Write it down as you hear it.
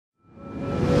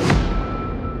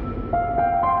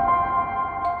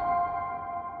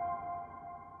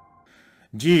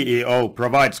GEO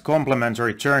provides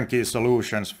complementary turnkey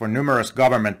solutions for numerous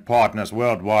government partners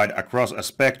worldwide across a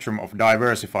spectrum of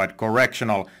diversified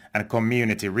correctional and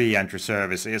community reentry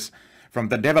services, from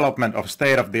the development of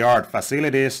state-of-the-art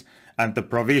facilities and the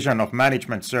provision of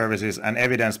management services and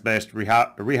evidence-based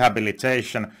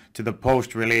rehabilitation to the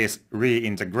post-release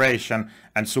reintegration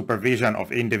and supervision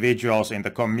of individuals in the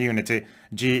community.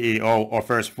 GEO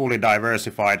offers fully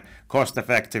diversified,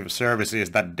 cost-effective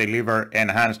services that deliver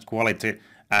enhanced quality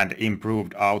and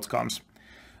improved outcomes.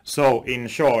 So, in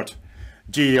short,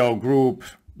 GEO Group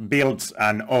builds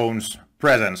and owns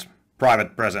presence,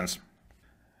 private presence.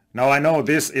 Now, I know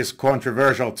this is a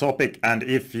controversial topic, and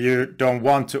if you don't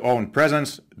want to own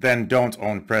presence, then don't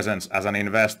own presence as an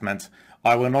investment.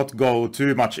 I will not go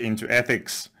too much into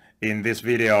ethics in this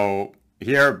video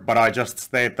here, but I just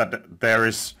state that there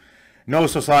is no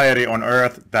society on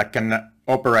earth that can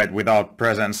operate without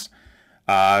presence.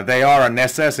 They are a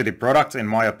necessity product, in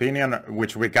my opinion,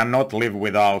 which we cannot live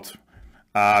without.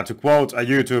 To quote a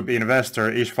YouTube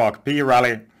investor, Ishfaq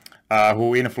Pirali,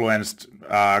 who influenced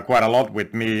quite a lot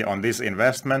with me on this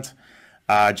investment.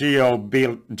 GEO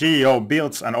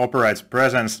builds and operates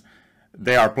presence.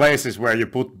 They are places where you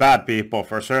put bad people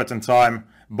for a certain time.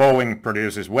 Boeing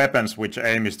produces weapons which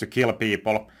aim is to kill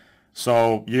people.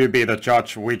 So you be the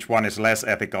judge which one is less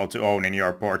ethical to own in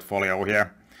your portfolio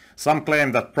here. Some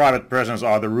claim that private presence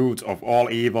are the root of all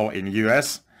evil in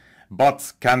US,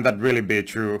 but can that really be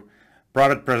true?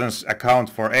 Private presence account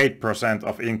for 8%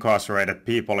 of incarcerated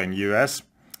people in US.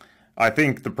 I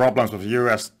think the problems of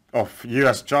US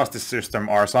justice system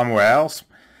are somewhere else.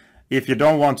 If you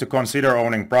don't want to consider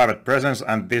owning private presence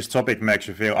and this topic makes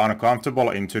you feel uncomfortable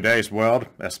in today's world,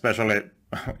 especially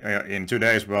in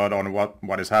today's world on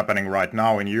what is happening right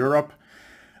now in Europe,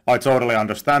 I totally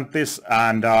understand this,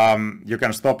 and you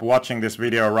can stop watching this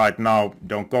video right now.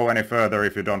 Don't go any further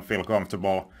if you don't feel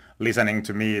comfortable listening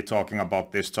to me talking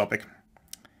about this topic.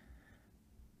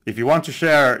 If you want to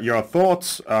share your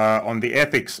thoughts on the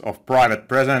ethics of private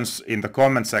presence in the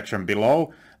comment section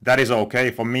below, that is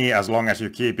okay for me as long as you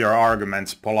keep your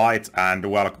arguments polite and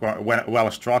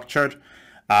well structured.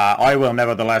 I will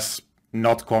nevertheless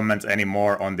not comment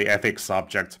anymore on the ethics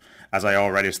subject, as I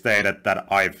already stated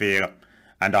that I feel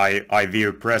and I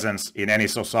view presence in any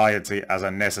society as a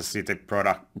necessity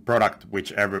product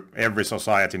which every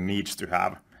society needs to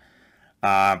have.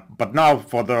 But now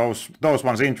for those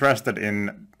ones interested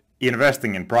in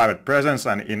investing in private presence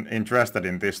and interested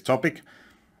in this topic,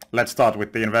 let's start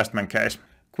with the investment case.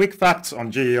 Quick facts on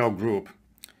GEO Group.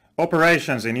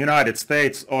 Operations in United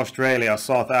States, Australia,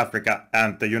 South Africa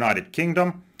and the United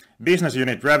Kingdom. Business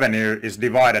unit revenue is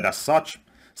divided as such: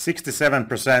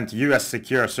 67% US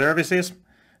Secure Services,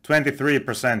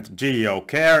 23% GEO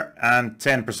Care and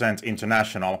 10%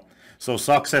 international. So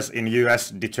success in US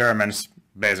determines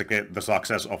basically the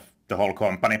success of the whole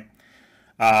company.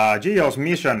 GEO's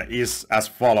mission is as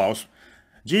follows.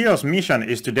 GEO's mission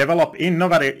is to develop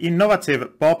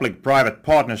innovative public-private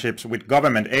partnerships with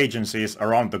government agencies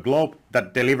around the globe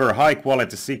that deliver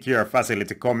high-quality secure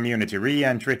facility community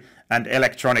re-entry and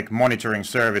electronic monitoring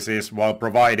services while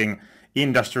providing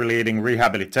industry-leading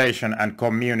rehabilitation and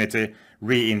community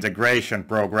reintegration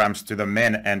programs to the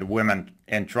men and women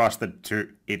entrusted to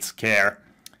its care.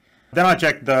 Then I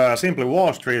checked the Simply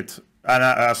Wall Street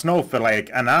snowflake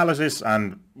analysis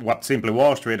and what Simply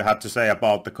Wall Street had to say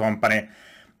about the company.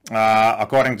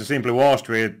 According to Simply Wall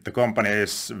Street, the company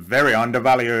is very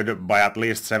undervalued by at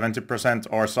least 70%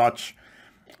 or such,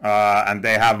 and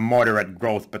they have moderate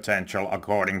growth potential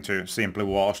according to Simply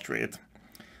Wall Street.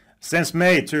 Since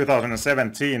May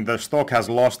 2017, the stock has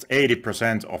lost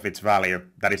 80% of its value.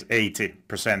 That is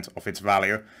 80% of its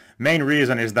value. Main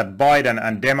reason is that Biden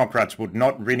and Democrats would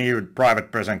not renew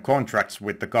private presence contracts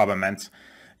with the government.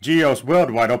 GEO's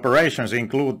worldwide operations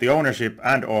include the ownership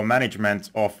and/or management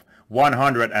of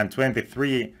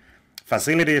 123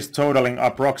 facilities totaling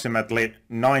approximately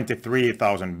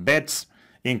 93,000 beds,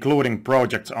 including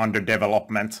projects under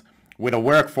development, with a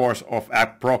workforce of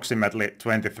approximately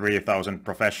 23,000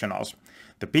 professionals.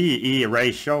 The PE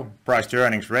ratio, price to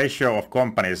earnings ratio of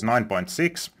company is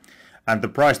 9.6, and the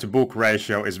price to book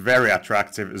ratio is very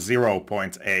attractive,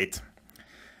 0.8.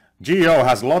 GEO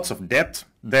has lots of debt.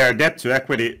 Their debt to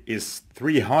equity is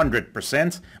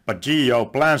 300%, but GEO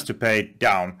plans to pay it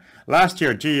down. Last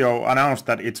year, GEO announced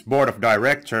that its board of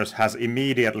directors has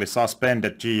immediately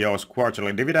suspended GEO's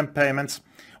quarterly dividend payments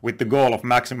with the goal of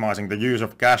maximizing the use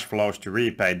of cash flows to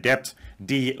repay debt,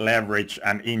 deleverage,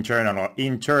 and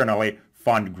internally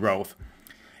fund growth.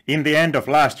 In the end of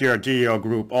last year, GEO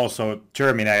Group also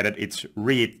terminated its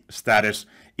REIT status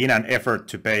in an effort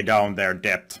to pay down their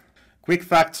debt. Quick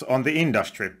facts on the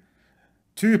industry.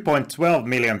 2.12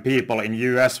 million people in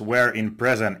US were in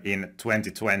prison in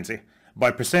 2020. By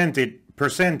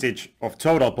percentage of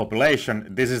total population,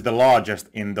 this is the largest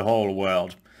in the whole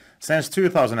world. Since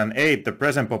 2008, the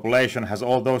prison population has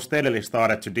although steadily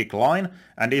started to decline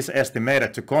and is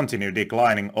estimated to continue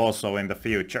declining also in the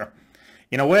future.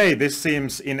 In a way, this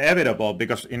seems inevitable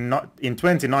because in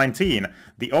 2019,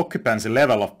 the occupancy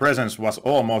level of prisons was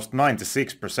almost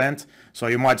 96%, so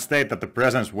you might state that the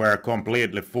prisons were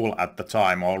completely full at the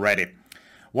time already.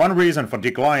 One reason for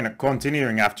decline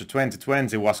continuing after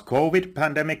 2020 was COVID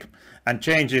pandemic and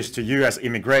changes to US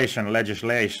immigration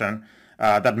legislation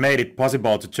that made it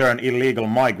possible to turn illegal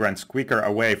migrants quicker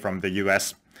away from the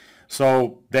US.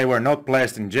 So they were not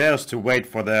placed in jails to wait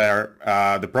for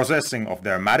the processing of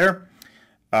their matter,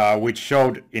 which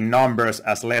showed in numbers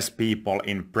as less people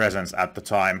in presence at the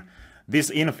time. This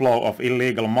inflow of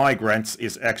illegal migrants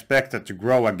is expected to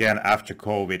grow again after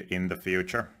COVID in the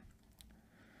future.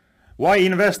 Why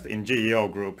invest in GEO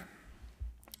Group?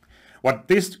 What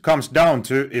this comes down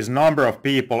to is number of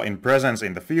people in presence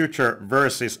in the future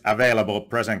versus available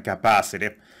present capacity.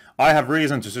 I have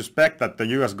reason to suspect that the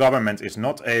US government is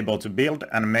not able to build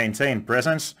and maintain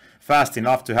presence fast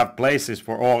enough to have places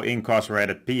for all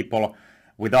incarcerated people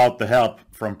without the help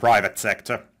from private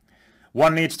sector.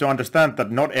 One needs to understand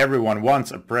that not everyone wants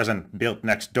a prison built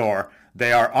next door.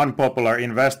 They are unpopular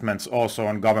investments also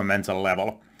on governmental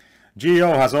level.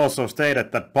 GEO has also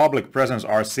stated that public prisons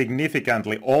are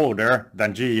significantly older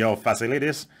than GEO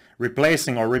facilities.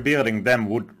 Replacing or rebuilding them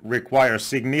would require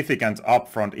significant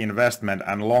upfront investment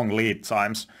and long lead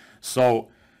times. So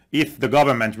if the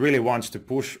government really wants to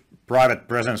push private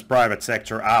prisons, private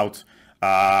sector out,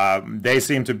 they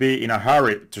seem to be in a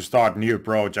hurry to start new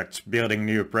projects, building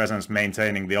new prisons,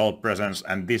 maintaining the old prisons,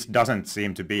 and this doesn't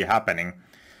seem to be happening.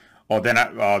 Or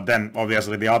then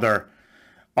obviously the other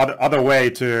way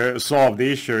to solve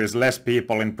the issue is less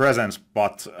people in presence,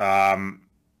 but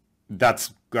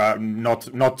that's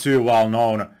not too well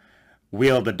known.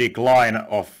 Will the decline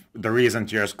of the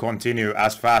recent years continue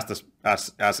as fast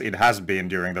as it has been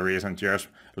during the recent years?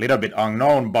 A little bit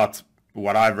unknown, but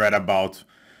what I've read about,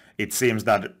 it seems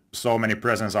that so many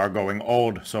prisons are going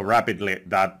old so rapidly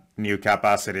that new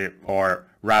capacity, or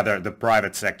rather the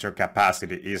private sector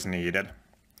capacity, is needed.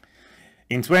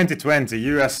 In 2020,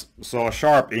 US saw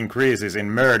sharp increases in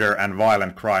murder and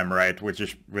violent crime rate, which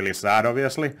is really sad,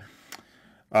 obviously.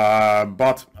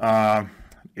 But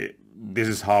this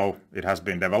is how it has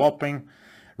been developing.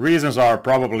 Reasons are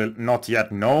probably not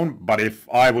yet known, but if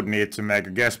I would need to make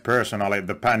a guess personally,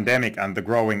 the pandemic and the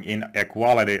growing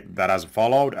inequality that has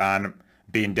followed and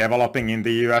been developing in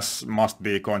the US must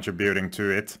be contributing to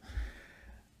it.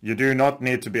 You do not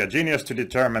need to be a genius to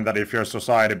determine that if your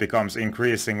society becomes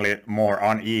increasingly more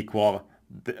unequal,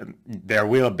 there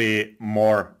will be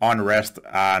more unrest,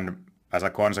 and as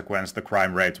a consequence, the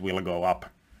crime rate will go up.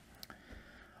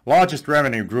 Largest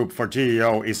revenue group for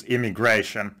GEO is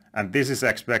immigration, and this is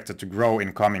expected to grow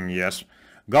in coming years.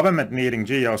 Government needing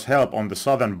GEO's help on the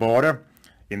southern border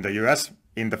in the US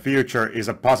in the future is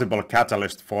a possible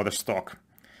catalyst for the stock.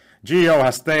 GEO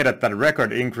has stated that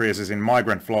record increases in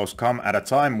migrant flows come at a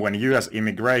time when US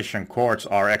immigration courts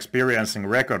are experiencing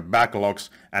record backlogs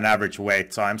and average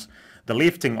wait times. The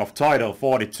lifting of Title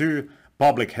 42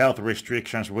 public health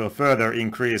restrictions will further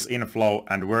increase inflow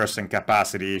and worsen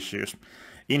capacity issues.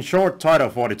 In short, Title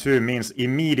 42 means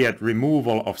immediate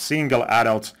removal of single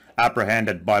adults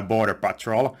apprehended by Border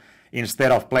Patrol,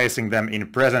 instead of placing them in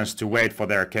presence to wait for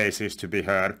their cases to be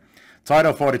heard.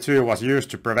 Title 42 was used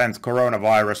to prevent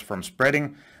coronavirus from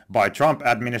spreading by Trump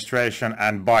administration,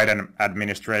 and Biden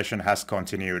administration has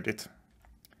continued it.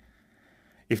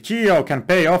 If GEO can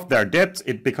pay off their debt,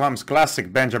 it becomes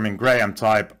classic Benjamin Graham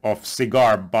type of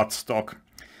cigar butt stock,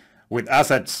 with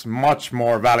assets much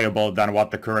more valuable than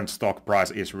what the current stock price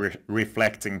is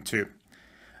reflecting to.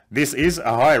 This is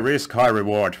a high risk, high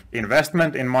reward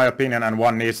investment in my opinion, and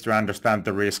one needs to understand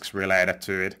the risks related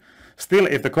to it. Still,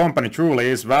 if the company truly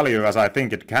is value as I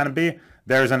think it can be,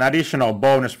 there is an additional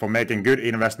bonus for making good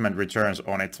investment returns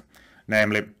on it,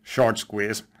 namely short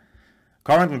squeeze.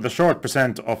 Currently the short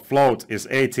percent of float is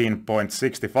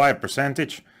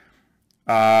 18.65%.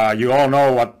 You all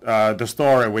know what the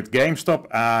story with Gamestop,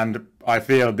 and I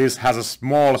feel this has a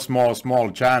small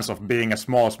chance of being a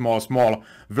small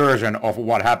version of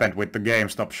what happened with the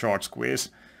Gamestop short squeeze.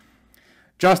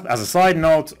 Just as a side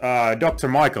note, Dr.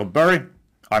 Michael Burry,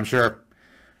 I'm sure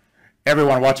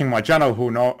everyone watching my channel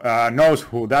who knows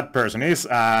who that person is,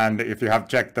 and if you have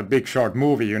checked the Big Short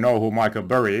movie, you know who Michael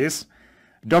Burry is.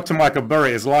 Dr. Michael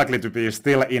Burry is likely to be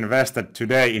still invested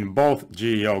today in both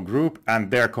GEO Group and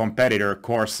their competitor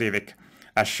CoreCivic,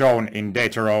 as shown in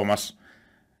Dataroma's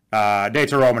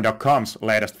dataroman.com's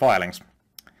latest filings.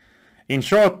 In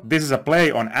short, this is a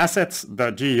play on assets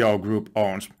the GEO Group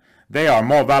owns. They are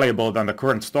more valuable than the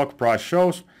current stock price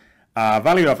shows.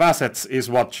 Value of assets is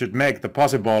what should make the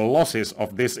possible losses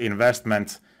of this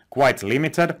investment quite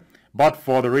limited, but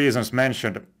for the reasons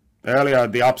mentioned earlier,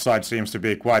 the upside seems to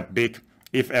be quite big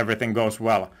if everything goes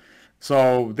well.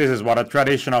 So this is what a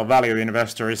traditional value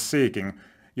investor is seeking.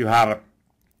 You have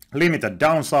limited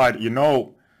downside, you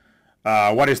know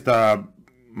what is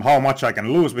how much I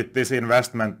can lose with this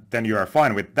investment, then you are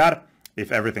fine with that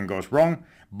if everything goes wrong,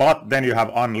 but then you have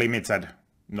almost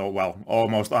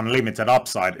unlimited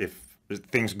upside if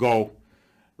things go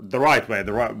the right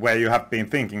way you have been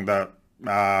thinking the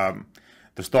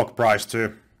stock price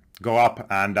to go up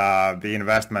and the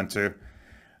investment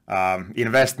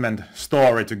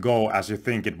story to go as you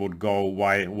think it would go,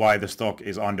 why the stock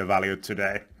is undervalued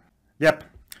today. Yep.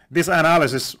 This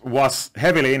analysis was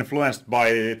heavily influenced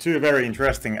by two very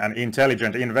interesting and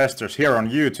intelligent investors here on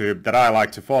YouTube that I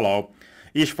like to follow.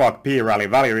 Ishfaq P. Rally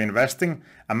Value Investing,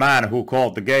 a man who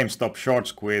called the Gamestop short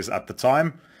squeeze at the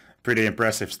time. Pretty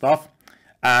impressive stuff.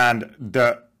 And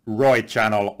the ROI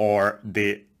channel, or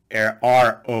the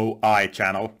ROI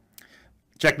channel.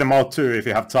 Check them out too if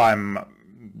you have time.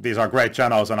 These are great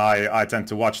channels and I tend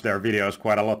to watch their videos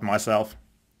quite a lot myself.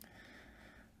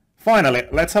 Finally,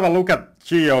 let's have a look at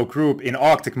GEO Group in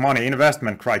Arctic Money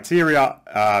investment criteria,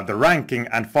 the ranking,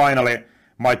 and finally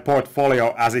my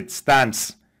portfolio as it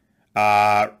stands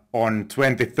on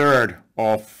 23rd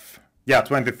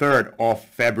of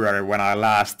February when I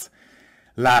last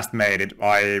made it.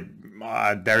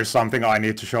 There is something I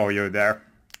need to show you there,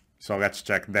 so let's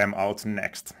check them out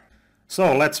next.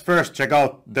 So let's first check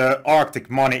out the Arctic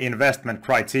Money investment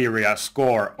criteria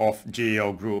score of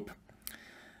GEO Group.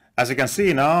 As you can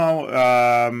see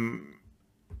now,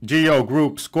 GEO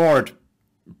Group scored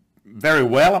very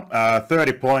well,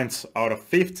 30 points out of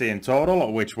 50 in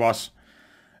total, which was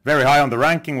very high on the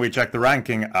ranking. We check the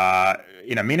ranking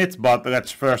in a minute, but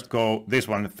let's first go this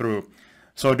one through.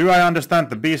 So do I understand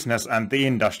the business and the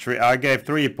industry? I gave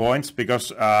 3 points because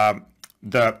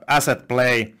the asset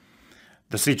play,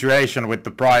 the situation with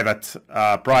the private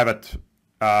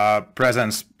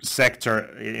presence sector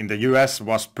in the US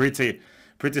was pretty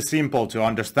simple to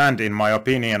understand, in my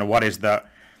opinion. What is the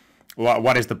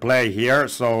play here?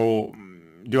 So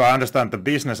do I understand the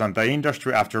business and the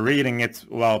industry after reading it?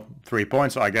 Well, 3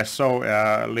 points, I guess so,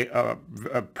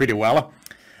 pretty well.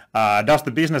 Does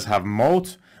the business have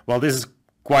moat? Well, this is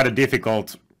quite a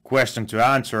difficult question to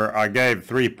answer. I gave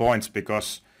 3 points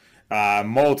because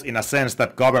moat in a sense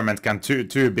that government can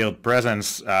to build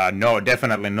presence, no,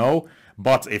 definitely no.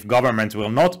 But if government will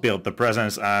not build the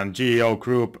presence and GEO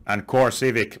Group and Core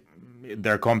Civic,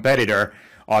 their competitor,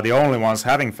 are the only ones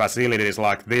having facilities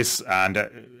like this, and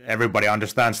everybody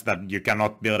understands that you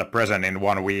cannot build a presence in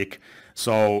 1 week.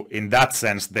 So in that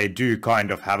sense, they do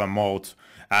kind of have a moat.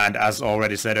 And as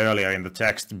already said earlier in the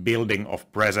text, building of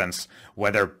presence,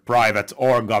 whether private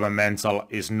or governmental,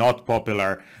 is not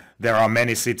popular. There are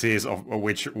many cities of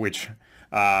which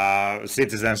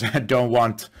citizens don't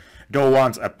want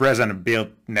a present built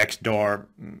next door.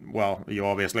 Well, you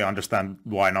obviously understand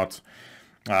why not.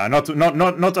 Not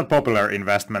a popular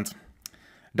investment.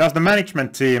 Does the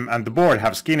management team and the board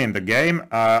have skin in the game?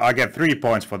 I get 3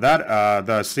 points for that.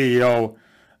 The CEO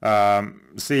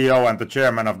and the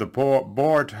chairman of the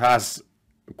board has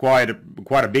quite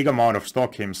a big amount of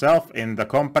stock himself in the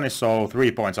company, so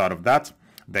 3 points out of that.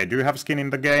 They do have skin in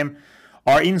the game.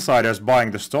 Are insiders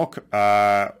buying the stock?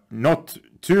 Not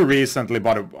too recently,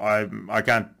 but I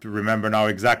can't remember now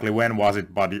exactly when was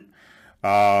it, but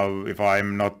if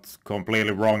I'm not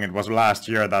completely wrong, it was last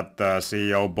year that the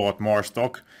CEO bought more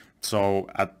stock. So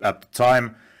at the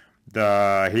time,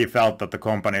 he felt that the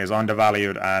company is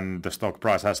undervalued and the stock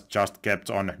price has just kept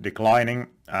on declining,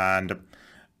 and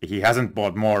he hasn't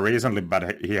bought more recently,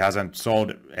 but he hasn't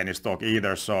sold any stock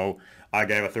either. So I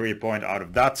gave a 3 point out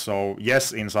of that. So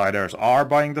yes, insiders are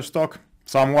buying the stock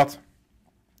somewhat.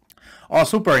 Are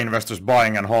super investors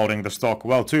buying and holding the stock?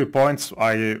 Well, 2 points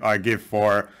I give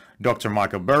for Dr.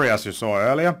 Michael Burry, as you saw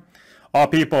earlier. Are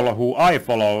people who I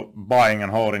follow buying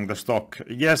and holding the stock?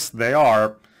 Yes, they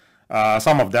are.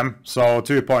 Some of them. So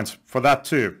 2 points for that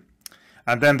too.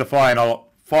 And then the final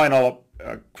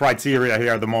criteria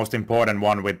here, the most important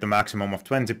one with the maximum of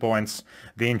 20 points,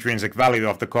 the intrinsic value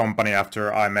of the company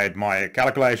after I made my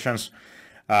calculations.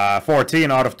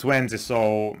 14 out of 20.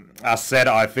 So as said,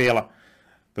 I feel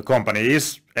the company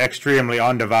is extremely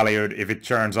undervalued. If it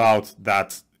turns out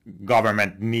that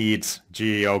government needs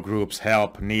GEO Group's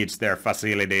help, needs their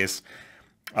facilities,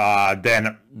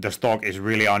 then the stock is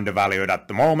really undervalued at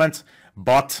the moment.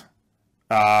 But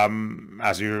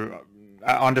as you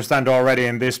understand already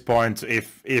in this point,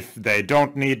 if they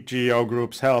don't need GEO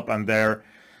Group's help, and they're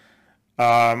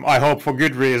I hope for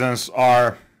good reasons,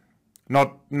 are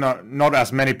not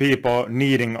as many people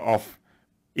needing of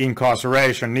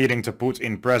incarceration, needing to put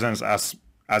in prisons as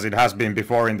it has been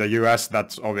before in the US.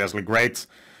 That's obviously great.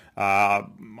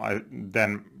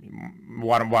 Then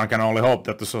one can only hope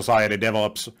that the society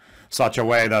develops such a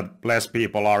way that less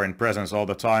people are in prisons all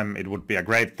the time. It would be a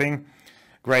great thing.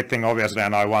 Great thing, obviously,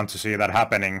 and I want to see that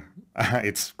happening.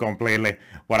 It's completely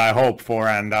what I hope for,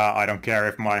 and I don't care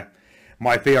if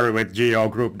my theory with GEO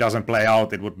Group doesn't play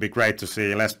out. It would be great to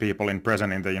see less people in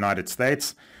prison in the United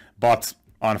States, but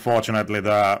unfortunately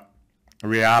the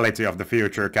reality of the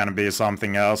future can be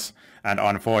something else, and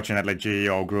unfortunately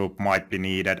GEO Group might be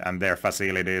needed, and their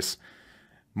facilities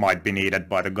might be needed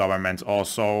by the government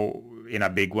also in a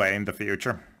big way in the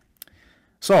future.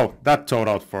 So that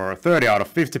totaled for 30 out of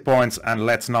 50 points, and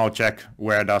let's now check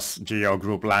where does GEO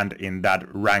Group land in that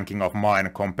ranking of mine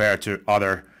compared to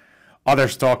other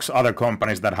stocks, other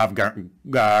companies that have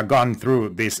gone through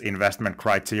this investment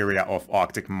criteria of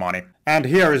Arctic money. And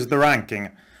here is the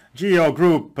ranking. GEO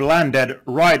Group landed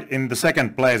right in the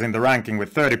second place in the ranking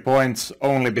with 30 points,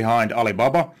 only behind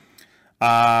Alibaba.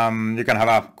 You can have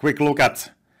a quick look at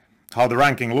how the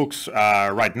ranking looks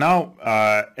right now.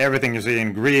 Everything you see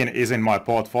in green is in my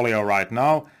portfolio right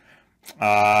now.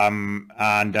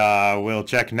 And we'll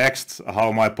check next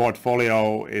how my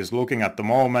portfolio is looking at the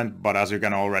moment. But as you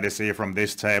can already see from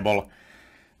this table,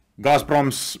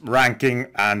 Gazprom's ranking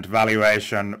and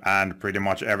valuation and pretty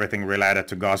much everything related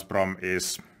to Gazprom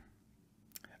is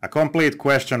a complete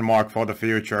question mark for the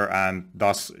future, and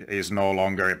thus is no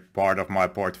longer part of my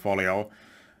portfolio.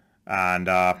 And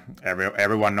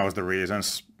everyone knows the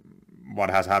reasons, what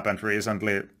has happened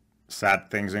recently, sad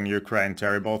things in Ukraine,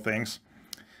 terrible things.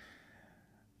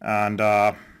 And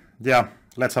yeah,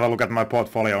 let's have a look at my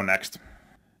portfolio next.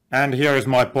 And here is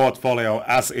my portfolio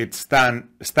as it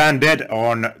standed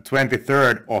on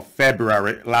 23rd of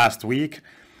February last week.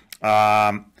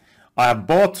 I have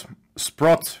bought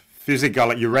Sprott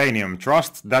Physical Uranium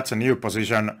Trust. That's a new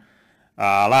position.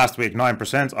 Last week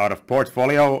 9% out of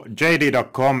portfolio.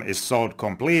 JD.com is sold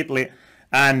completely,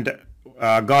 and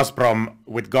Gazprom,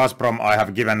 with Gazprom I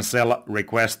have given sell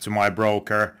request to my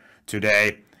broker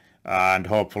today, and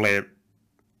hopefully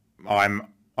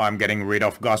I'm getting rid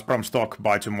of Gazprom stock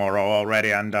by tomorrow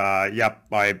already. And yep,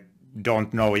 I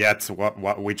don't know yet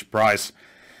which price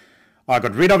I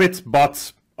got rid of it,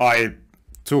 but I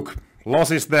took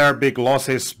losses there, big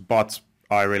losses, but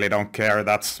I really don't care.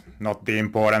 That's not the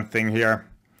important thing here.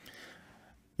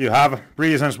 You have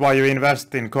reasons why you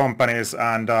invest in companies,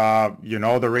 and you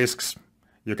know the risks.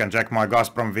 You can check my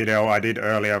Gazprom video I did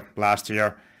earlier last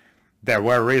year. There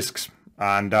were risks,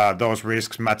 and those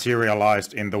risks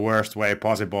materialized in the worst way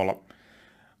possible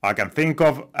I can think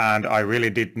of, and I really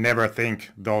did never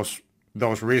think those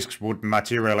risks would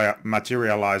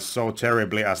materialize so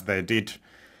terribly as they did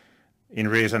in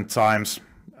recent times.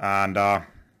 And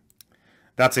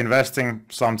that's investing.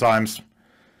 Sometimes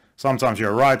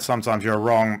you're right, sometimes you're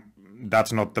wrong.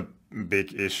 That's not the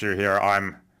big issue here.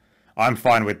 I'm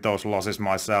fine with those losses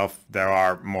myself. There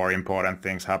are more important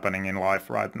things happening in life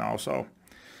right now, so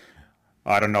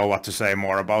I don't know what to say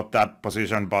more about that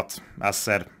position. But as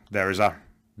said, there is a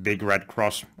big red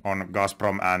cross on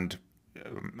Gazprom, and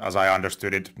as I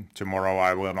understood it, tomorrow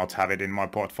I will not have it in my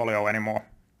portfolio anymore.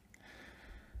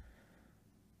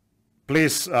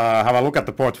 Please have a look at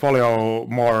the portfolio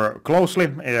more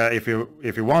closely. If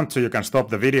you want to, you can stop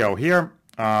the video here.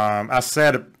 As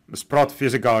said, Sprott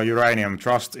Physical Uranium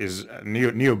Trust is a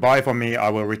new buy for me. I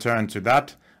will return to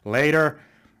that later.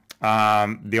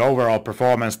 The overall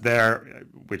performance there,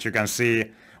 which you can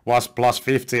see, was plus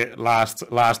 50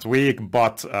 last week,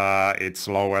 but it's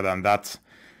lower than that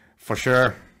for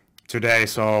sure today.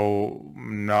 So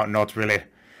not really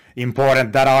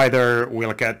important that either.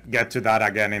 We'll get to that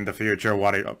again in the future,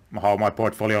 how my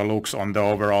portfolio looks on the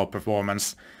overall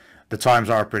performance. The times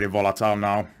are pretty volatile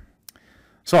now.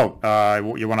 So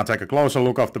you want to take a closer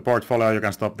look of the portfolio, you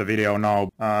can stop the video now.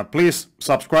 Please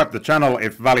subscribe to the channel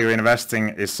if value investing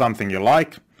is something you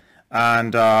like.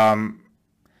 And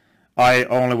I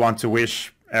only want to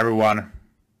wish everyone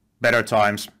better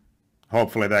times.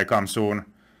 Hopefully they come soon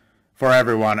for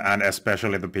everyone, and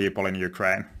especially the people in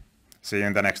Ukraine. See you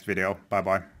in the next video. Bye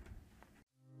bye.